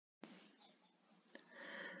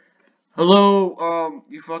Hello,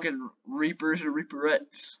 you fucking Reapers and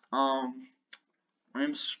Reaperettes.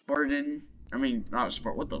 I'm Spartan. I mean, not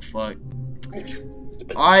Spartan. What the fuck?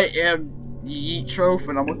 I am Yeet Troph,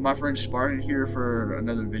 and I'm with my friend Spartan here for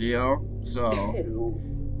another video. So,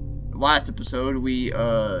 last episode we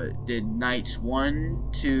did nights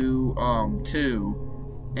 1 to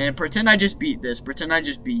 2, and pretend I just beat this. Pretend I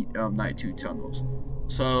just beat night 2 tunnels.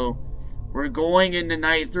 So. We're going into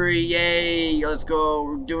night 3, yay, let's go,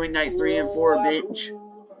 we're doing night 3 and 4, bitch.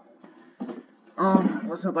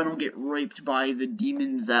 Let's hope I don't get raped by the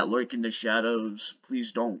demons that lurk in the shadows.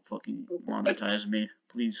 Please don't fucking monetize me.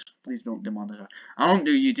 Please don't demonetize. I don't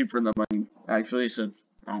do YouTube for the money, actually, so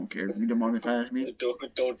I don't care if you demonetize me. Don't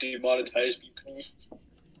demonetize me, please.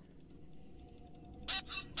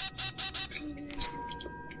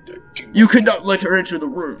 You could not let her enter the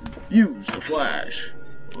room. Use the flash.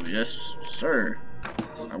 Oh, yes, sir.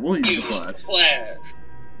 I will use the flash.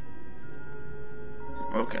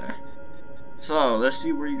 Okay. So, let's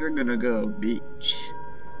see where you're gonna go, bitch.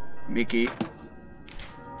 Mickey.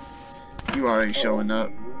 You already showing up.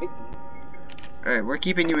 Alright, we're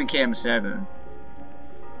keeping you in cam 7.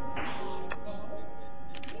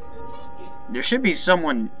 There should be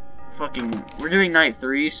someone fucking... We're doing night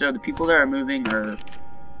 3, so the people that are moving are...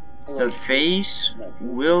 The Face,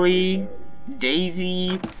 Willie...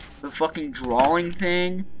 Daisy, the fucking drawing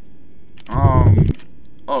thing.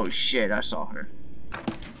 Oh shit, I saw her.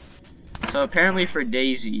 So apparently for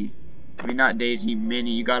Daisy, I mean not Daisy,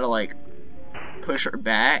 Minnie, you gotta like push her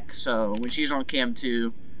back. So when she's on cam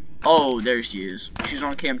 2, oh there she is. If she's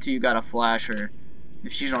on cam 2, you gotta flash her.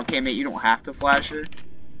 If she's on cam 8, you don't have to flash her.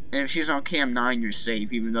 And if she's on cam 9, you're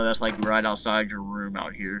safe, even though that's like right outside your room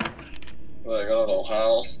out here. Like I don't know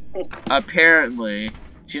how. Apparently.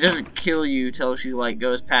 She doesn't kill you till she like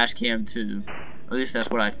goes past cam 2. At least that's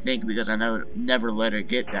what I think, because I never let her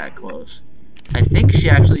get that close. I think she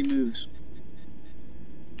actually moves.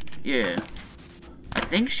 Yeah. I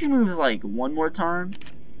think she moves like one more time.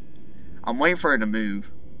 I'm waiting for her to move.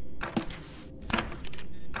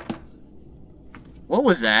 What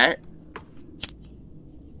was that?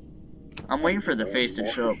 I'm waiting for the face to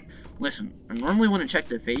show up. Listen, I normally want to check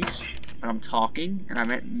the face, but I'm talking, and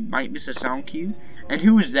I might miss a sound cue. And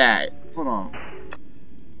who is that? Hold on.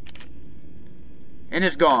 And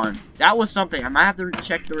it's gone. That was something. I might have to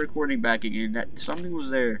check the recording back again. That something was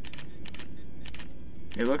there.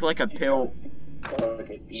 It looked like a pill. Like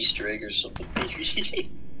an Easter egg or something. It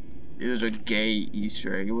was a gay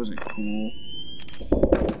Easter egg. It wasn't cool.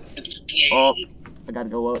 It's gay. Oh, I gotta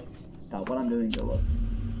go up. Stop what I'm doing. Go up.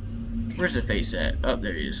 Where's the face at? Oh,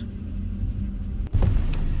 there he is.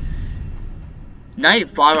 Night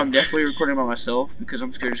 5, I'm definitely recording by myself because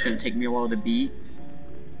I'm scared it's gonna take me a while to beat.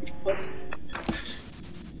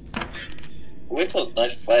 Wait till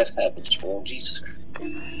night 5 happens, bro. Jesus Christ.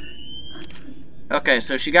 Okay,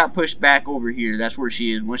 so she got pushed back over here. That's where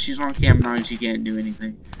she is. Once she's on cam 9, she can't do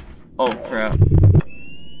anything. Oh crap.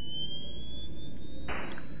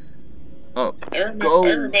 Oh, I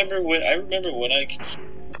remember when I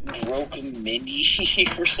broke Minnie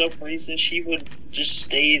for some reason. She would just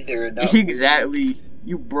stay there and not exactly.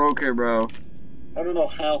 You broke her, bro. I don't know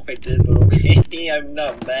how I did, but okay. I'm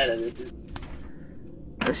not mad at it.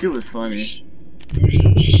 That shit was funny. It was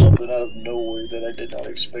just something out of nowhere that I did not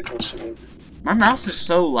expect whatsoever. My mouse is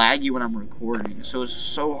so laggy when I'm recording, so it's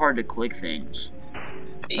so hard to click things.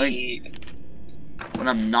 Like, when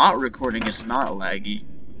I'm not recording, it's not laggy.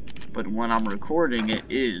 But when I'm recording, it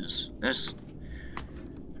is.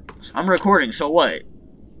 I'm recording, so what?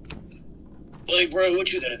 Like, bro,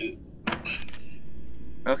 what you gonna do?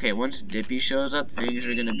 Okay, once Dippy shows up, things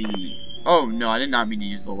are gonna be... Oh, no, I did not mean to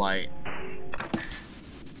use the light.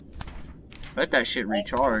 Let that shit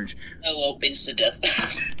recharge. Hello, insta death.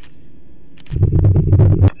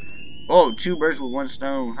 Oh, 2 birds with 1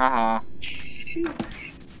 stone, haha.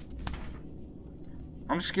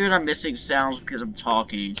 I'm scared I'm missing sounds because I'm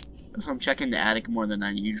talking. So I'm checking the attic more than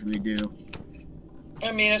I usually do.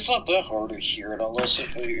 I mean, it's not that hard to hear it unless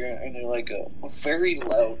if you're in like a very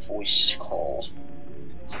loud voice call.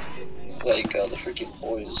 Like the freaking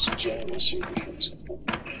boys general server, for example.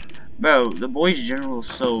 Bro, the boys general is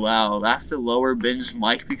so loud. I have to lower Ben's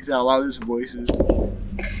mic because how loud his voice is.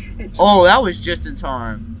 Oh, that was just in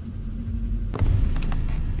time.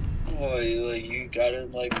 Oh, you got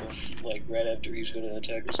him like right after he's gonna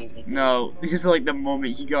attack or something? No, because like the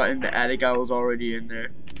moment he got in the attic, I was already in there.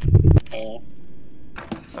 Oh.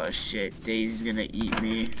 Oh shit, Daisy's gonna eat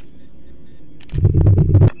me.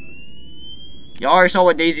 Y'all already saw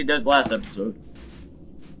what Daisy does last episode.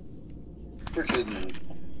 Freaking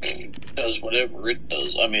does whatever it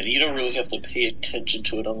does. I mean, you don't really have to pay attention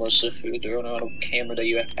to it unless if you're on a camera that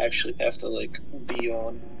you actually have to, like, be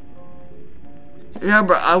on. Yeah,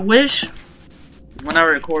 but I wish when I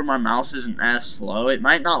record my mouse isn't as slow. It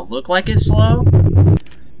might not look like it's slow.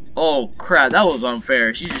 Oh crap, that was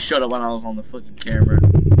unfair. She just showed up when I was on the fucking camera.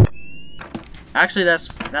 Actually,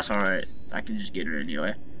 that's alright. I can just get her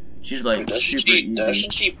anyway. She's like super easy.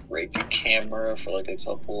 Doesn't she break your camera for like a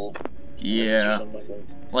couple yeah, minutes or something like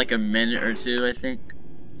that? Like a minute or two, I think.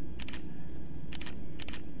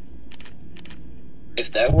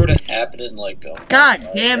 If that were to happen in like God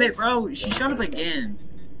damn it, bro! She showed up again.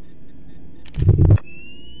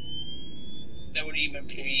 That would even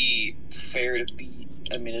be fair to beat.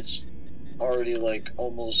 I mean, it's already like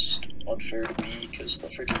almost unfair to beat because of the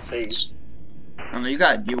freaking face. I don't know, you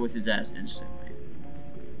gotta deal with his ass instantly.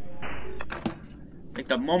 Like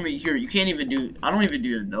the moment you hear it, you can't even do. I don't even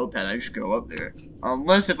do the notepad. I just go up there,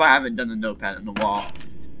 unless if I haven't done the notepad in a while,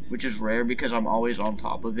 which is rare because I'm always on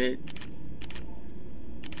top of it.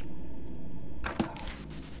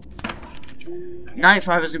 Night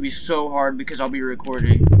 5 is gonna be so hard because I'll be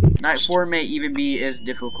recording. Night 4 may even be as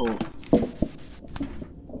difficult.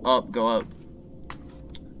 Up, go up.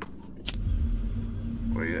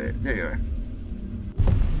 Where are you at? There you are.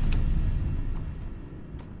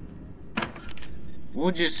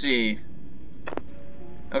 We'll just see.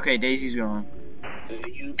 Okay, Daisy's gone.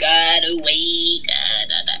 You gotta wait.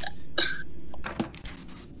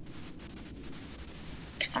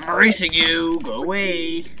 I'm erasing you. Go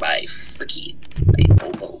away. My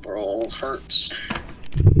elbow, bro, hurts.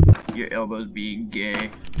 Your elbow's being gay.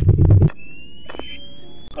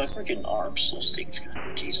 My freaking arm still stinks.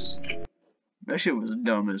 Jesus. That shit was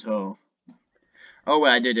dumb as hell. Oh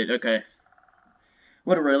wait, I did it. Okay.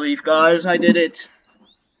 What a relief, guys. I did it.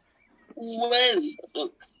 Whoa.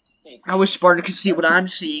 I wish Spartan could see what I'm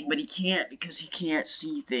seeing, but he can't because he can't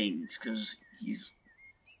see things because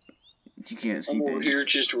he can't see I'm over things. here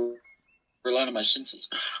just relying on my senses.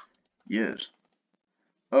 Yes.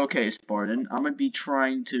 Okay, Spartan. I'm gonna be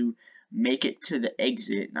trying to make it to the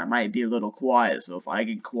exit, and I might be a little quiet. So if I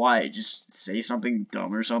get quiet, just say something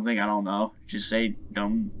dumb or something. I don't know. Just say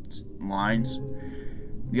dumb lines.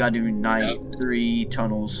 We gotta do night 3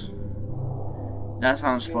 tunnels. That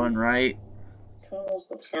sounds fun, right? That was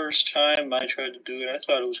the first time I tried to do it. I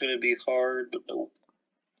thought it was gonna be hard, but nope.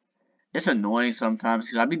 It's annoying sometimes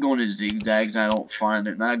because I be going to zigzags and I don't find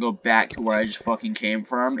it, and then I go back to where I just fucking came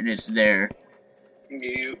from, and it's there.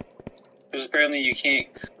 Because apparently you can't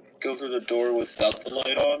go through the door without the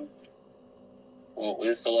light on. Well,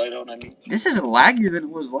 with the light on, I mean. This is laggier than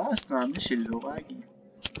it was last time. This shit is laggy.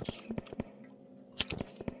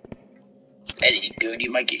 That ain't good.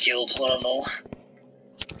 You might get killed. I don't know.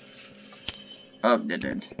 Oh,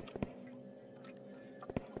 didn't.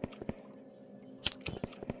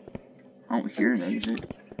 I don't hear an exit.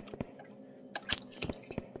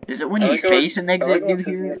 Is it when you face an exit you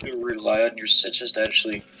hear it? You rely on your senses to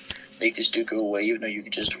actually make this dude go away, even though you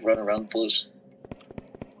can just run around the place.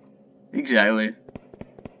 Exactly.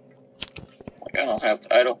 Like,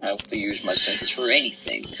 I don't have to use my senses for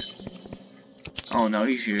anything. Oh no,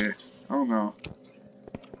 he's here. Oh no.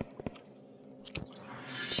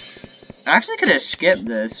 I actually could have skipped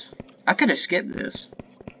this. I could have skipped this.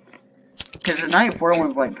 Because the night 4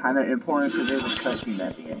 one's like kind of important because there's a cutscene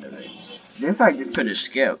at the end of it. This I just could have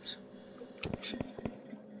skipped.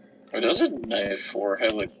 Or doesn't night 4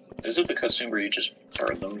 have like... Is it the cutscene where you just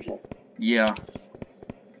burn them? Yeah.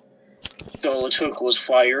 All it took was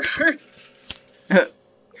fire.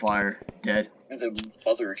 Fire. Dead. And the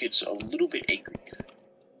mother gets a little bit angry.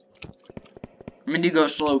 I'm gonna go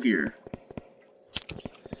slow here.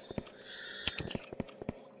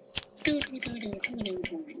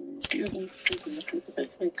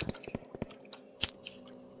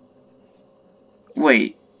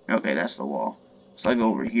 Wait. Okay, that's the wall. So I go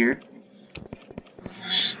over here.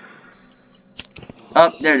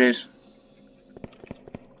 Oh, there it is.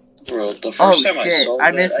 Bro, the first time I saw that,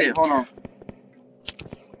 I missed it. Hold on.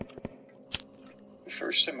 The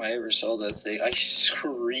first time I ever saw that thing, I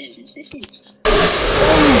screamed.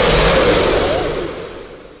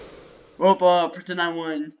 Whoop, pretend I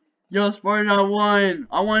won. Yo, Spartan, I won.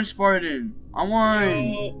 I won, Spartan. I won.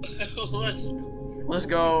 Yo, let's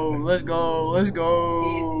go. Let's go. Let's go.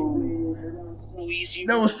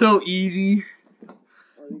 That was so easy.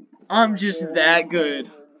 I'm just that good.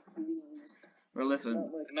 Or listen.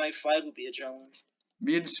 Night 5 would be a challenge.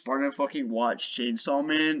 Me and Spartan fucking watched Chainsaw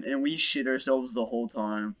Man, and we shit ourselves the whole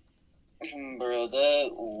time. Bro,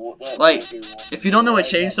 that like, if you don't know what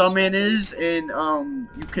Chainsaw Man is, and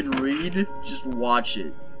you can read, just watch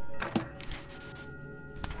it.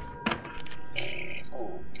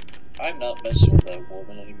 I'm not messing with that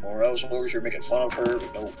woman anymore. I was over here making fun of her,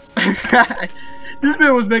 but no. This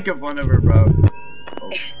man was making fun of her, bro.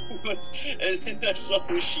 Oh. And then I saw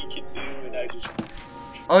what she could do, and I just...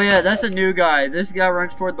 Oh yeah, that's a new guy. This guy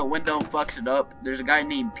runs toward the window and fucks it up. There's a guy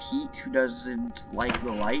named Pete who doesn't like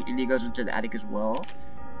the light, and he goes into the attic as well.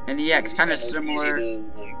 And he acts kind of similar.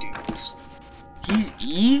 Easy to, like, do this. He's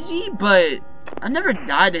easy, but I never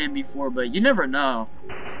died to him before, but you never know.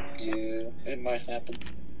 Yeah, it might happen.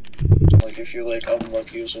 Like, if you're, like,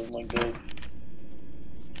 unlucky or something like that.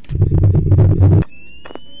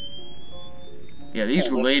 Yeah, these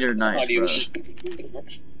were later nights, bro.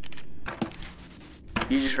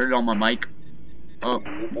 You just heard it on my mic. Oh,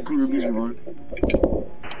 Ruby's on.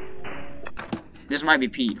 This might be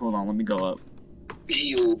Pete. Hold on, let me go up.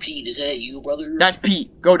 Yo, Pete, is that you, brother? That's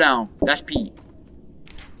Pete. Go down. That's Pete.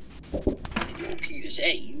 Yo, Pete, is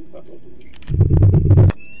that you, brother?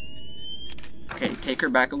 Okay, take her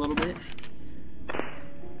back a little bit.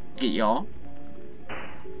 Get y'all.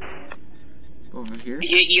 Over here.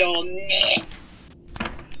 Get y'all.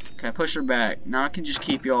 Okay, I push her back. Now I can just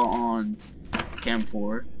keep y'all on cam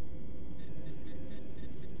 4.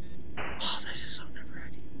 Oh, this is so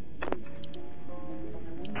nerve-wracking.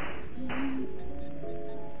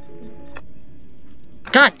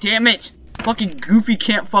 God damn it! Fucking Goofy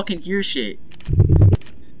can't fucking hear shit.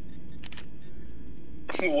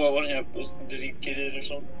 What happened? Did he get it or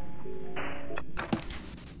something?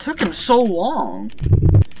 Took him so long.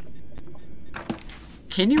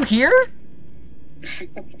 Can you hear?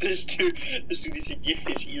 This dude, as soon as he gets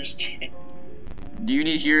his ears changed. Do you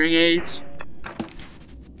need hearing aids?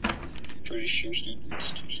 Pretty sure he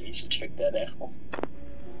needs to check that out.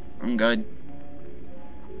 I'm good.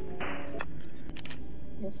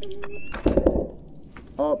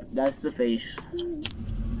 Oh, that's the face.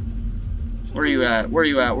 Where you at? Where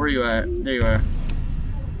you at? Where you at? There you are.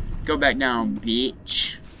 Go back down,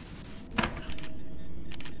 bitch.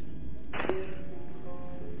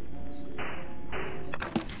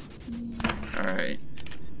 Alright.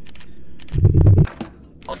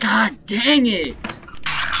 Oh, god dang it!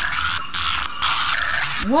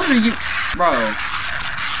 What are you... Bro.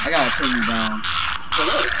 I gotta turn you down.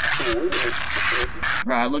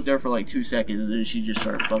 Bro, I looked there for like 2 seconds and then she just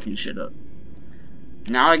started fucking shit up.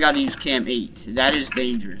 Now I gotta use cam 8. That is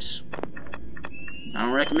dangerous. I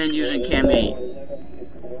don't recommend using cam 8.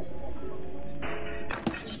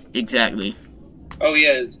 Exactly. Oh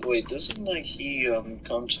yeah, wait, doesn't like he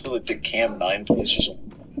come to like the cam 9 place or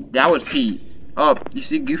something? That was Pete. Oh, you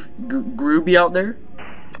see Grooby out there?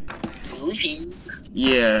 Groovy?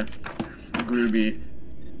 Yeah. Grooby.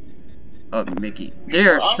 Oh, Mickey. They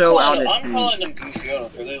are so out of sync. I'm calling them Goofy, I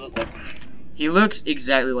don't care, they look like Goofy. He looks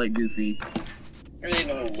exactly like Goofy. I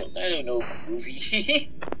don't know Groovy.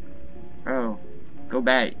 Oh. Go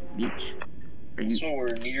back, bitch. Are you...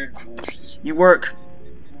 Somewhere near Groovy. You work.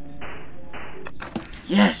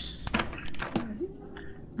 Yes!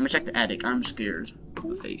 I'm gonna check the attic. I'm scared of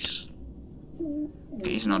the face.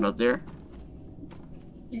 Okay, he's not up there.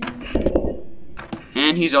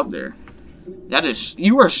 And he's up there. That is...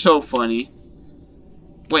 You are so funny.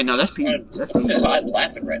 Wait, no, that's Pete. That's Pete. I'm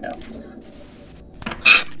laughing right now.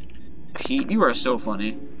 Pete, you are so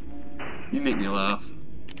funny. You make me laugh.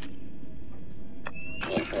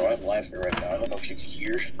 Like, bro, I'm laughing right now. I don't know if you can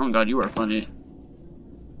hear. Oh god, you are funny.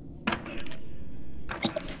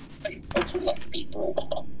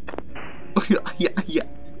 Yeah.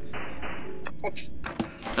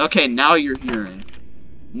 Okay, now you're hearing.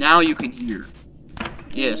 Now you can hear.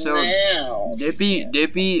 Yeah, so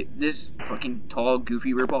Dippy, this fucking tall,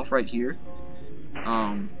 goofy ripoff right here.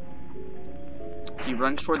 He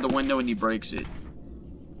runs toward the window and he breaks it.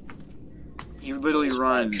 He literally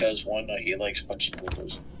runs. Because one, he likes punching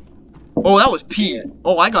windows. Oh, that was Pete. Yeah.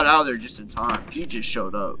 Oh, I got out of there just in time. Pete just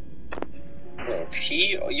showed up. Bro,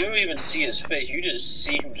 Pete, you don't even see his face. You just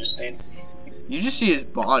see him just standing. You just see his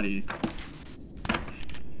body.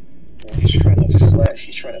 Well, he's trying to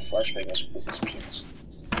flashbang us with his penis.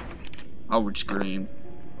 I would scream.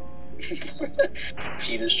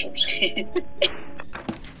 Penis jump scare.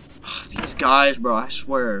 These guys, bro, I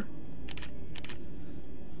swear.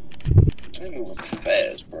 I'm moving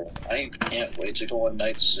fast, bro. I can't wait to go on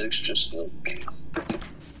night 6 just to...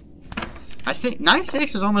 I think night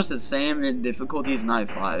 6 is almost the same in difficulty as night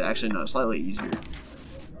 5. Actually, no, slightly easier.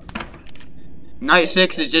 Night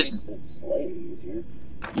 6 is just... Slightly easier.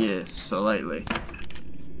 Yeah, slightly.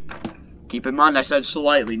 Keep in mind I said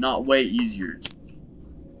slightly, not way easier.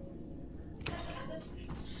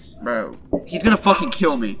 Bro, he's gonna fucking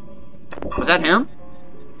kill me. Was that him?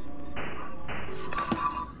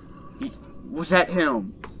 Was that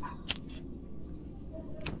him?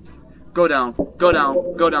 Go down. Go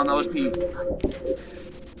down. Go down. That was Pete.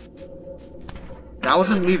 That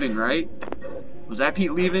wasn't leaving, right? Was that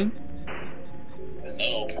Pete leaving?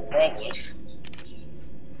 No, probably.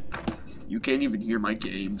 You can't even hear my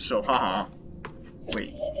game, so haha.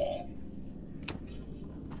 Wait.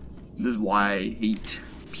 This is why I hate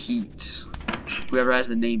Pete. Whoever has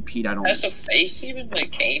the name Pete, I don't. Has the face even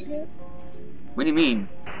like came yet? What do you mean?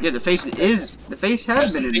 Yeah, the face has been in face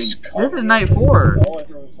the. This is night 4. All I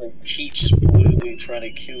heard was like Pete just literally trying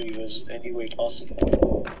to kill you as any way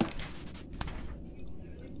possible.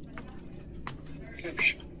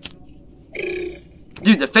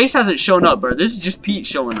 Dude, the face hasn't shown up, bro. This is just Pete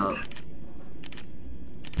showing up.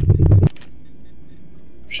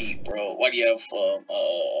 Pete, bro, why do you have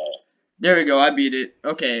There we go, I beat it.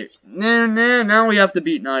 Okay. Now we have to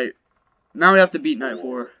beat night. Now we have to beat night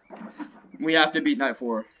 4. We have to beat night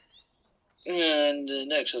 4. And the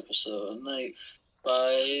next episode, night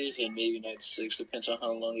 5, and maybe night 6, depends on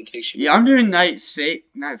how long it takes you. Yeah, I'm doing night 5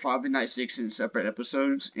 and night 6 in separate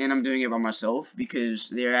episodes, and I'm doing it by myself because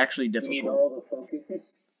they're actually difficult. You need all the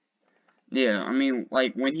focus? Yeah, I mean,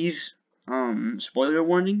 like, when he's, spoiler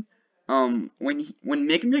warning, when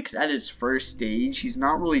Micmic's at his first stage, he's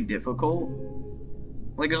not really difficult.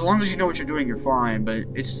 Like, as long as you know what you're doing, you're fine, but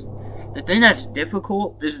the thing that's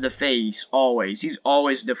difficult is the face, always. He's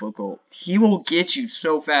always difficult. He will get you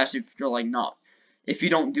so fast if you're, like, not. If you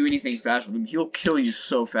don't do anything fast with him, he'll kill you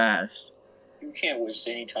so fast. You can't waste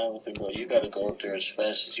any time with him, bro. You gotta go up there as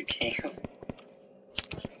fast as you can.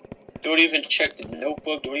 Don't even check the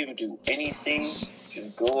notebook, don't even do anything.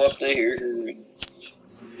 Just go up there and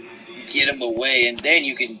get him away, and then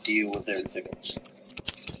you can deal with everything else.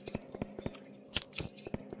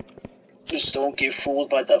 Just don't get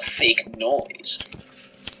fooled by the fake noise.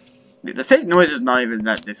 The fake noise is not even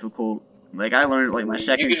that difficult. Like, I learned, like, my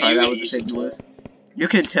second try that was a fake noise. You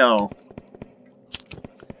can tell.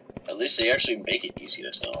 At least they actually make it easy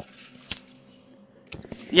to tell.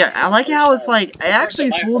 Yeah, I like how it's like, it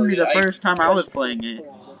actually fooled me the first time I was playing it.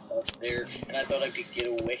 There, and I thought I could get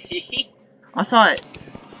away. I thought,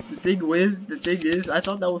 the thing is, I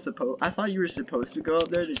thought you were supposed to go up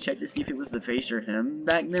there to check to see if it was the face or him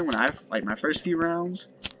back then when like, my first few rounds.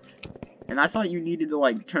 And I thought you needed to,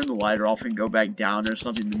 like, turn the lighter off and go back down or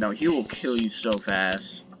something, but no, he will kill you so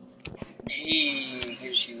fast. He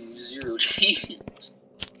gives you 0 chance.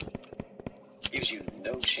 Gives you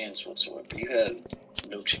no chance whatsoever. You have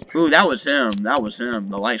no chance. Ooh, that was him. That was him.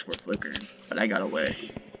 The lights were flickering, but I got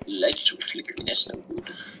away. Lights were flickering. That's no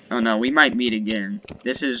good. Oh no, we might meet again.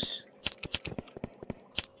 This is.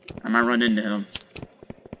 I might run into him.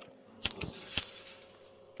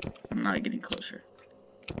 I'm not getting closer.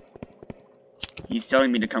 He's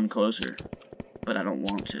telling me to come closer, but I don't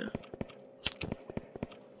want to.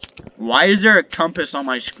 Why is there a compass on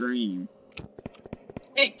my screen?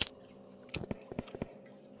 Hey.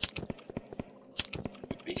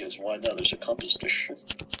 Because why not? There's a compass there.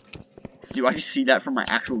 Do I see that from my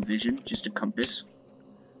actual vision? Just a compass?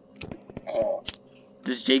 Oh.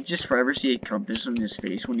 Does Jake just forever see a compass on his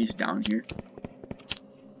face when he's down here?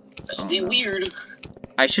 That'd be weird.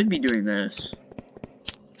 I should be doing this.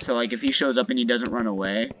 So, like, if he shows up and he doesn't run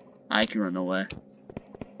away, I can run away.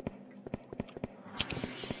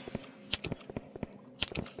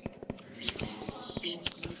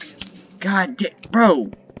 God damn,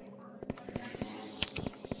 bro!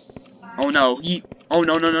 Oh no, oh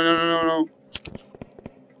no.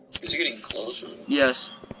 Is he getting closer?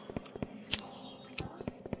 Yes.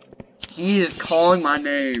 He is calling my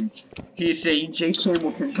name. He is saying, Jake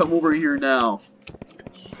Hamilton, come over here now.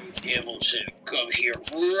 Hamilton, come here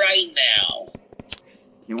right now.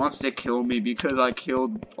 He wants to kill me because I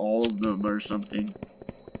killed all of them or something.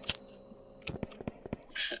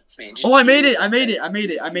 Man, oh, I made it! I made it!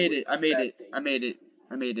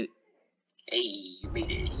 Hey, you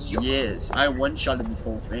made it. Yes, I one-shotted this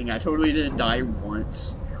whole thing. I totally didn't die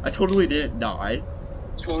once. I totally didn't die.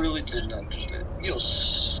 Totally did not just yo,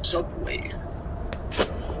 Subway.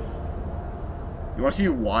 You wanna see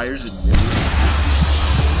wires and mirrors?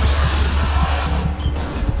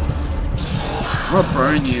 I'm gonna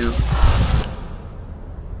burn you.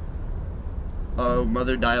 Oh,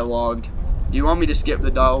 mother dialogue. Do you want me to skip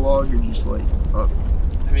the dialogue or just like, oh?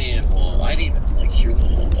 I mean, well, I didn't even like hear the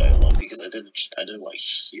whole dialogue because I didn't want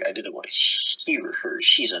to hear her.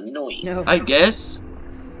 She's annoying. No. I guess.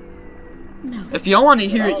 No. If y'all want to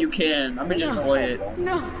hear it, you can. I'm gonna just play it.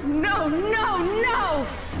 No.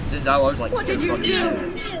 This dialogue's like. What did you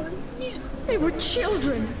do? They were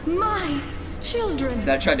children. My children.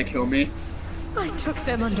 That tried to kill me. I took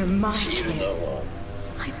them under my Even care. though,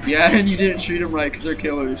 Yeah, and you didn't treat them right because they're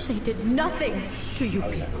killers. They did nothing to you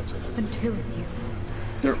people until you.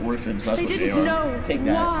 They're orphans, that's They what they didn't are. know Take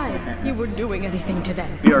that. why you were doing anything to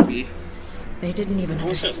them. BRB. They didn't even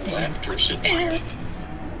Who's that understand black what person? you wanted.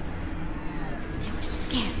 They were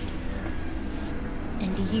scared.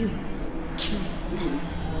 And you killed them.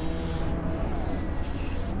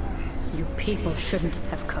 You people shouldn't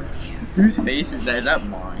have come here. Whose face is that? Is that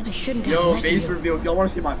mine? I shouldn't have Yo, let face you. reveal. If y'all want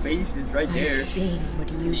to see my face, it's right there. I've seen what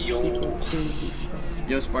you Yo. people do before.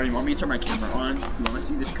 Yo, Spartan, you want me to turn my camera on? You want to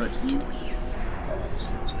see this cutscene?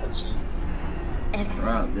 Every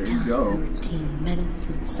Wow, there you time go. your team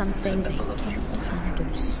mentions something they can't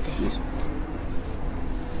understand.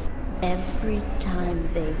 Every time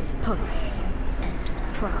they push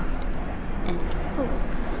and prod and hope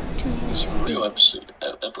to It's a real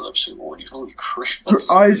epilepsy warning. Holy crap. Her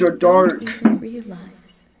eyes are dark. don't even realize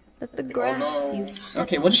that the grass no. you step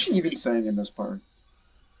Okay, what is she even saying in this part?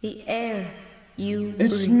 the air you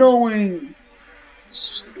It's breathe, snowing.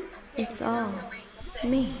 it's all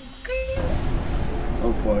me.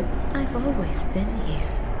 Oh fuck. I've always been here.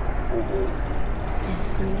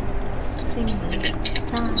 Every single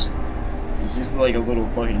time. It's just like a little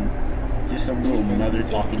fucking, just some little mother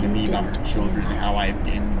talking to me about her children and how I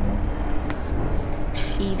abandoned them.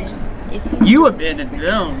 Even if You abandoned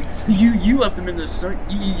them. You left them in the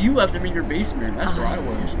you left them in your basement. That's where I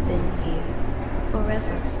was. have been here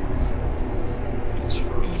forever. And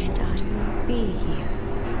I will be here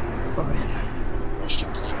forever.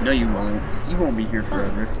 No, you won't. You won't be here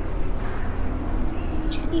forever.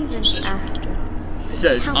 Even after the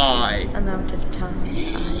Says countless amount of times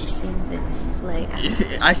I've seen this play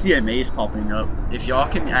out. I see a maze popping up. If y'all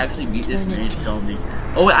can actually beat this maze, tell me.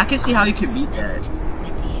 Oh, I can see how you can beat that.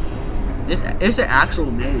 With you. It's an actual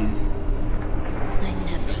maze. I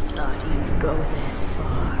never thought you'd go this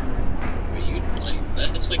far.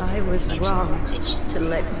 I was wrong to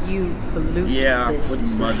let you pollute Yeah, this with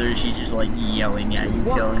mother, she's just like yelling at you,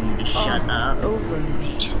 Walk telling you to shut all up. over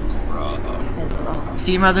me. As long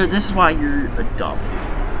See, mother, this is why you're adopted.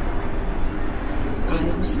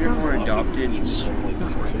 I was You're more wrong adopted.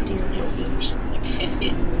 not to deal with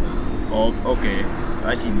you. Oh, okay.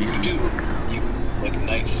 I see me. You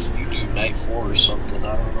do night 4 or something.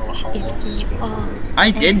 I don't know how long it's been.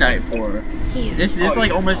 I did night 4. Here, This is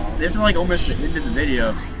like almost the end of the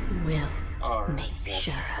video. I will Alright, make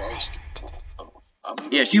sure of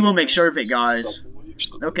it. Yeah, she will make sure of it, guys.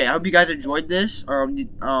 Okay, I hope you guys enjoyed this.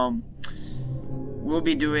 We'll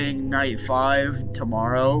be doing night 5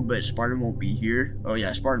 tomorrow, but Spartan won't be here. Oh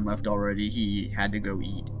yeah, Spartan left already. He had to go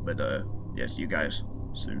eat. But yeah, see you guys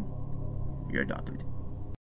soon. You're adopted.